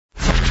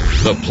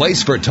the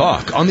place for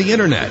talk on the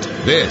internet.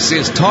 This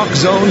is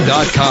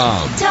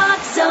TalkZone.com.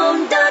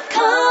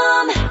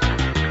 TalkZone.com.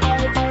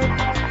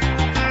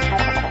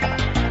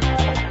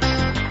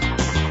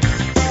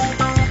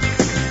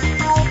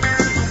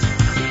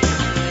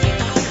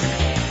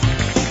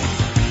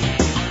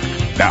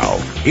 Now,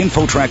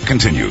 InfoTrack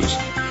continues.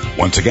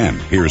 Once again,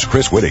 here's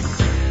Chris Whitting.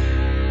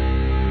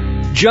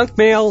 Junk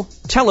mail,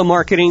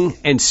 telemarketing,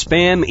 and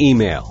spam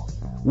email.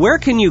 Where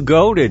can you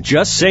go to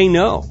just say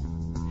no?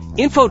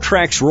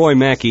 InfoTrack's Roy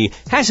Mackey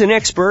has an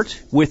expert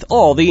with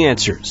all the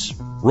answers.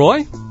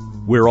 Roy,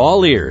 we're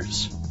all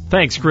ears.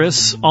 Thanks,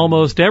 Chris.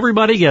 Almost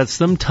everybody gets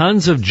them.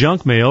 Tons of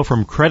junk mail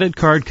from credit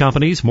card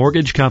companies,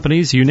 mortgage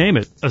companies, you name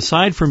it.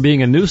 Aside from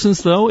being a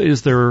nuisance, though,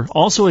 is there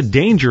also a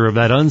danger of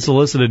that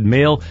unsolicited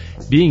mail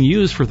being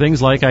used for things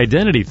like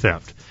identity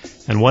theft?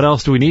 And what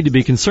else do we need to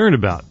be concerned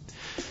about?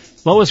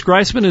 Lois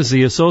Greisman is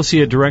the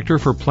Associate Director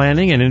for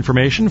Planning and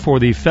Information for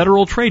the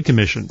Federal Trade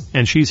Commission,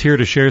 and she's here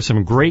to share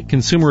some great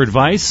consumer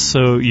advice,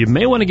 so you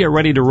may want to get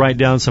ready to write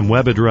down some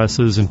web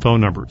addresses and phone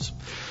numbers.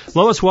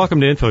 Lois,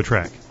 welcome to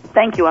InfoTrack.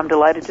 Thank you. I'm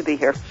delighted to be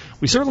here.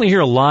 We certainly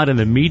hear a lot in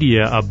the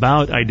media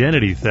about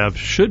identity theft.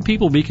 Should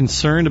people be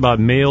concerned about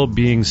mail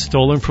being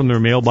stolen from their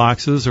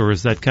mailboxes, or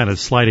is that kind of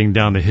sliding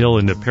down the hill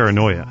into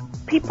paranoia?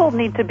 People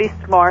need to be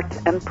smart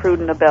and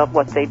prudent about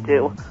what they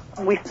do.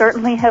 We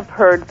certainly have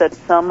heard that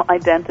some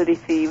identity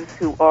thieves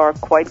who are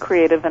quite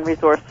creative and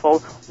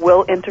resourceful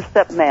will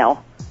intercept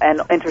mail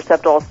and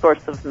intercept all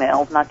sorts of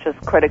mail, not just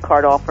credit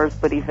card offers,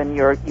 but even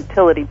your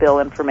utility bill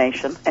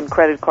information and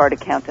credit card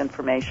account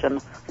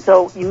information.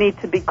 So you need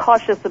to be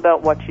cautious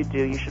about what you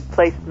do. You should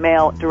place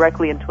mail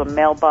directly into a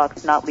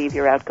mailbox, not leave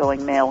your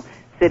outgoing mail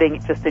sitting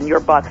just in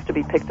your box to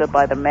be picked up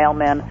by the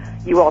mailman.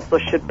 You also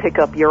should pick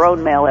up your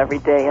own mail every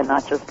day and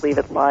not just leave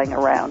it lying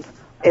around.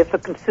 If a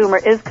consumer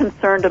is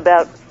concerned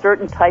about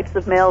certain types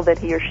of mail that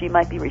he or she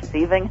might be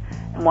receiving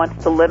and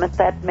wants to limit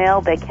that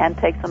mail, they can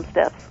take some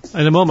steps.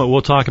 In a moment,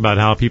 we'll talk about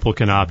how people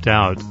can opt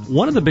out.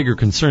 One of the bigger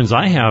concerns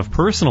I have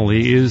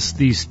personally is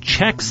these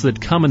checks that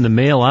come in the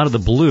mail out of the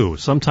blue.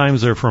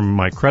 Sometimes they're from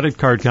my credit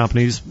card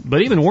companies,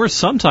 but even worse,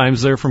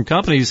 sometimes they're from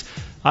companies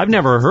I've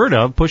never heard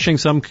of pushing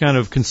some kind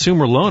of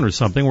consumer loan or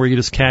something where you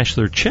just cash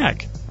their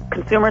check.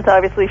 Consumers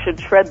obviously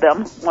should shred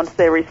them once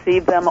they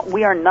receive them.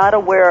 We are not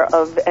aware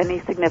of any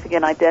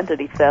significant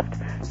identity theft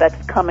that's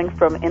coming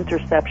from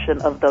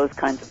interception of those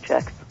kinds of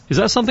checks. Is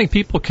that something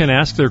people can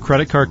ask their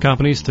credit card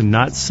companies to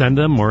not send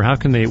them, or how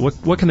can they?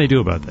 What can they do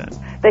about that?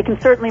 They can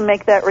certainly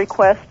make that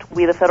request.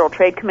 We, the Federal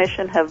Trade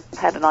Commission, have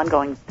had an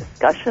ongoing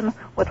discussion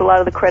with a lot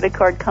of the credit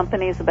card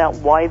companies about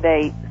why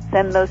they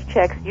send those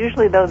checks.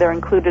 Usually, though, they're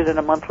included in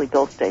a monthly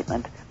bill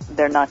statement.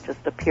 They're not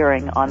just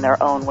appearing on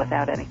their own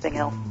without anything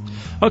else.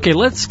 Okay,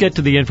 let's get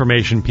to the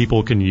information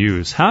people can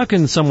use. How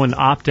can someone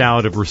opt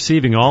out of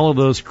receiving all of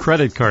those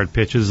credit card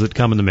pitches that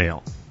come in the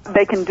mail?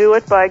 They can do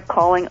it by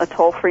calling a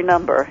toll-free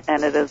number,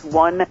 and it is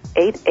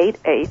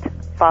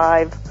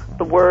 1-888-5,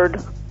 the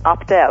word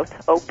opt-out,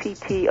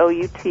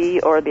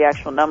 O-P-T-O-U-T, or the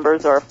actual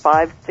numbers are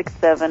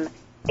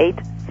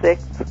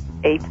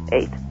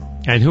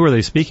 567-8688. And who are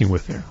they speaking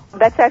with there?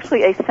 That's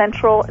actually a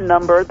central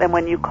number, and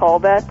when you call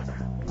that,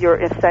 you're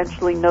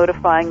essentially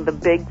notifying the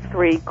big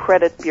three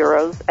credit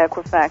bureaus,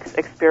 Equifax,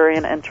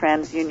 Experian, and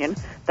TransUnion,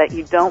 that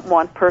you don't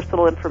want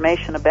personal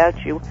information about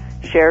you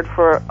shared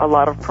for a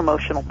lot of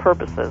promotional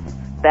purposes.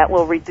 That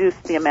will reduce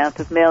the amount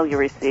of mail you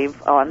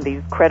receive on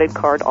these credit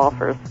card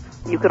offers.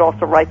 You could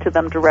also write to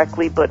them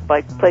directly, but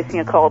by placing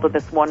a call to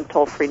this one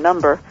toll-free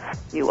number,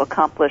 you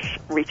accomplish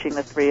reaching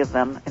the three of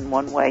them in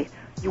one way.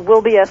 You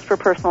will be asked for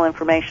personal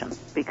information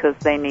because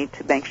they need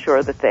to make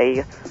sure that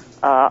they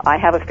I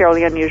have a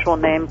fairly unusual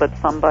name, but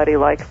somebody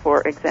like,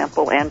 for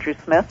example, Andrew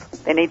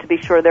Smith, they need to be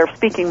sure they're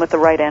speaking with the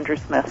right Andrew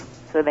Smith.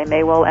 So they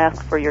may well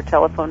ask for your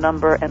telephone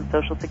number and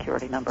social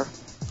security number.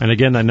 And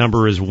again, that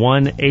number is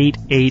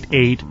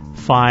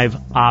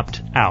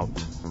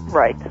 1-888-5-OPT-OUT.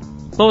 Right.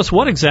 Lois,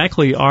 what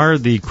exactly are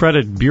the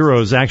credit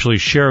bureaus actually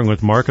sharing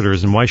with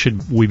marketers, and why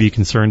should we be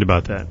concerned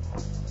about that?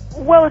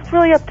 Well, it's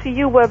really up to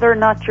you whether or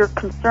not you're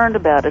concerned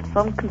about it.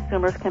 Some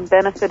consumers can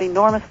benefit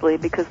enormously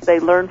because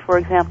they learn, for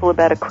example,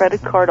 about a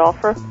credit card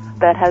offer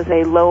that has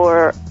a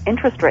lower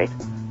interest rate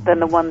than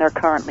the one they're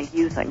currently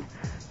using.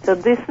 So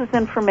this is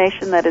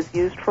information that is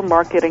used for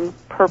marketing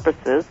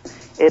purposes.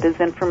 It is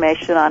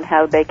information on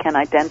how they can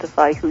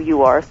identify who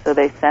you are, so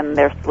they send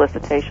their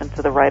solicitation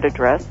to the right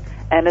address.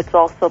 And it's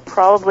also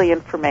probably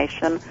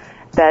information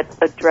that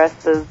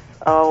addresses,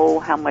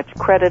 how much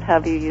credit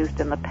have you used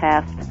in the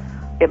past.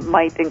 It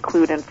might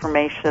include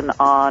information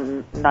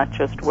on not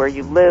just where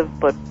you live,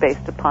 but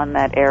based upon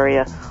that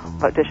area,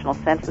 additional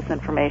census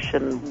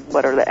information,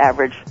 what are the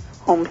average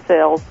home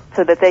sales,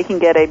 so that they can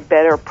get a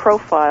better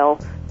profile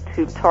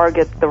to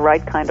target the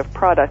right kind of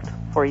product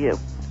for you.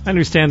 I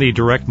understand the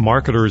Direct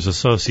Marketers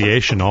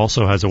Association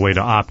also has a way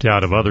to opt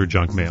out of other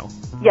junk mail.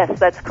 Yes,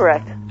 that's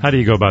correct. How do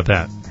you go about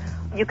that?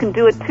 You can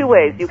do it two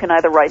ways. You can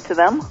either write to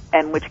them,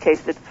 in which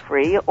case it's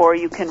free, or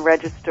you can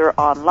register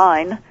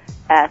online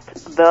at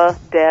the-dma.org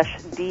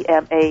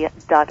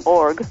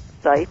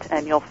site,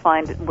 and you'll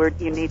find where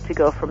you need to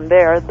go from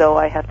there, though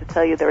I have to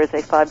tell you there is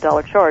a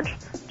 $5 charge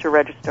to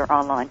register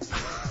online.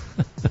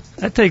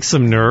 That takes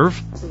some nerve.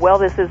 Well,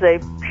 this is a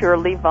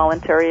purely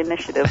voluntary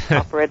initiative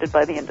operated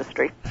by the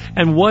industry.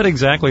 And what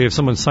exactly, if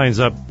someone signs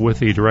up with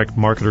the Direct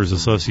Marketers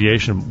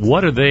Association,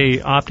 what are they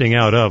opting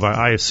out of?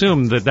 I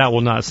assume that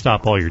will not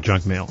stop all your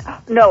junk mail.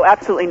 No,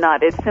 absolutely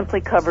not. It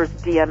simply covers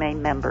DMA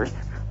members.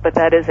 But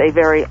that is a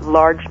very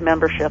large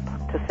membership,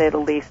 to say the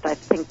least. I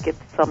think it's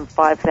some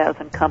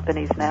 5,000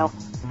 companies now.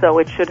 So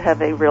it should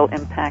have a real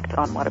impact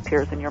on what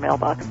appears in your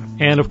mailbox.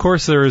 And, of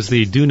course, there is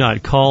the Do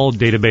Not Call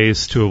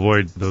database to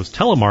avoid those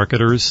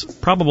telemarketers.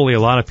 Probably a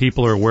lot of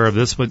people are aware of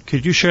this, but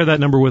could you share that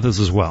number with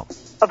us as well?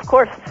 Of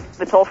course.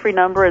 The toll-free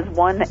number is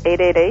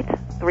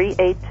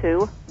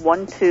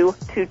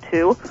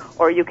 1-888-382-1222,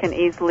 or you can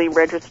easily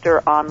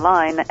register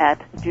online at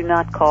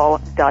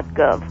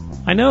donotcall.gov.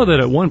 I know that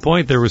at one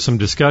point there was some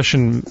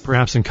discussion,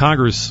 perhaps in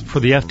Congress,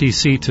 for the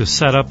FTC to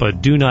set up a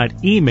Do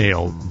Not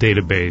Email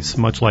database,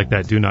 much like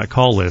that Do Not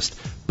Call list.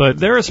 But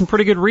there are some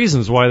pretty good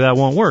reasons why that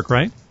won't work,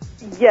 right?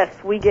 Yes,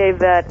 we gave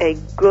that a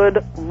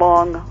good,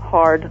 long,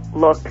 hard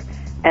look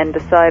and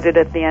decided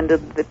at the end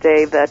of the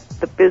day that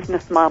the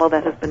business model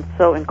that has been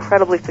so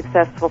incredibly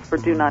successful for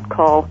Do Not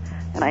Call,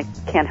 and I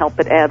can't help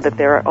but add that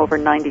there are over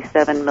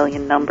 97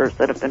 million numbers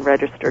that have been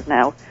registered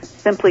now,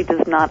 simply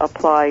does not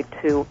apply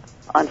to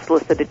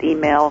unsolicited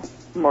email,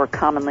 more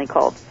commonly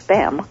called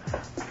spam,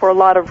 for a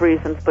lot of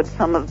reasons, but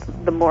some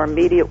of the more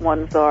immediate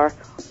ones are,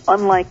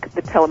 unlike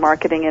the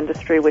telemarketing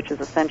industry, which is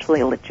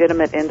essentially a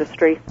legitimate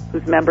industry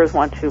whose members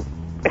want to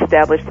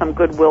establish some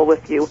goodwill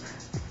with you,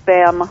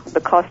 spam,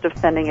 the cost of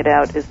sending it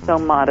out is so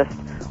modest.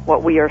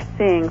 What we are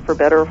seeing, for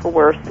better or for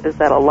worse, is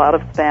that a lot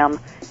of spam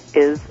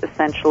is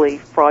essentially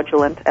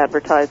fraudulent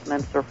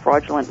advertisements or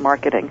fraudulent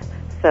marketing.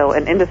 So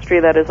an industry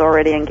that is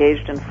already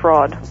engaged in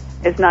fraud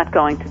is not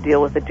going to deal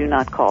with a Do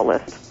Not Call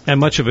list. And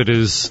much of it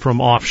is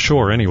from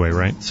offshore anyway,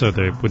 right? So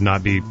they would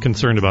not be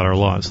concerned about our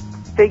laws.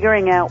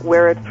 Figuring out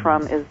where it's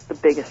from is the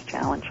biggest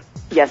challenge.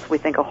 Yes, we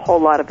think a whole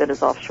lot of it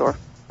is offshore.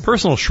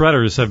 Personal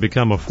shredders have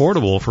become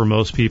affordable for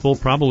most people.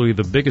 Probably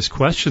the biggest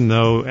question,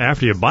 though,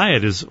 after you buy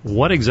it is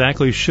what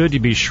exactly should you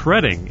be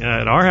shredding?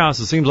 At our house,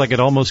 it seems like it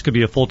almost could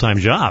be a full-time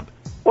job.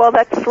 Well,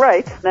 that's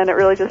right. Then it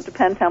really just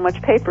depends how much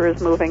paper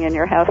is moving in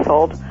your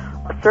household.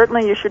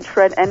 Certainly you should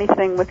shred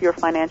anything with your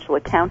financial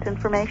account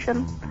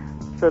information.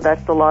 So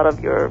that's a lot of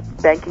your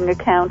banking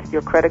account,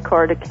 your credit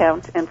card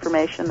account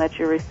information that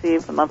you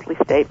receive, the monthly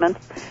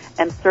statements,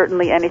 and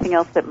certainly anything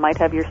else that might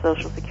have your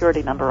Social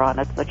Security number on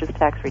it, such as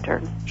tax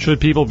returns. Should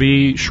people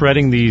be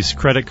shredding these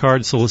credit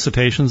card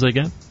solicitations they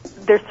get?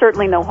 There's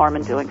certainly no harm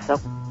in doing so.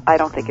 I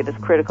don't think it is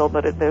critical,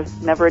 but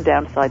there's never a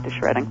downside to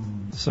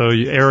shredding. So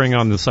erring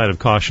on the side of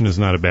caution is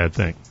not a bad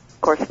thing.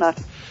 Of course not.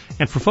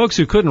 And for folks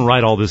who couldn't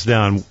write all this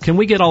down, can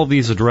we get all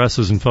these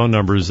addresses and phone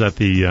numbers at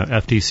the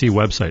FTC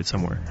website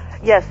somewhere?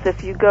 Yes,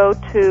 if you go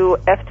to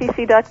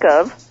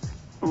ftc.gov,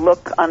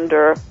 look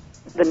under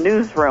the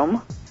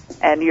newsroom,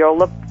 and you'll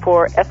look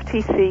for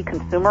FTC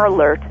Consumer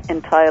Alert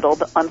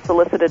entitled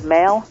Unsolicited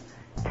Mail,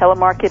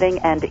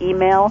 Telemarketing and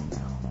Email,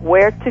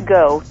 Where to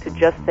Go to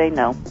Just Say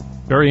No.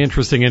 Very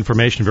interesting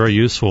information, very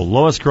useful.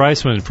 Lois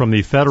Greisman from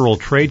the Federal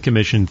Trade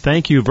Commission,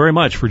 thank you very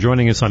much for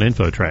joining us on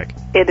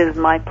InfoTrack. It is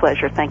my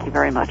pleasure. Thank you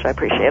very much. I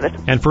appreciate it.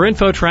 And for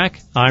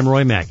InfoTrack, I'm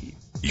Roy Mackey.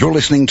 You're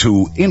listening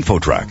to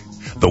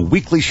InfoTrack, the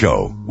weekly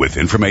show with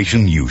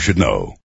information you should know.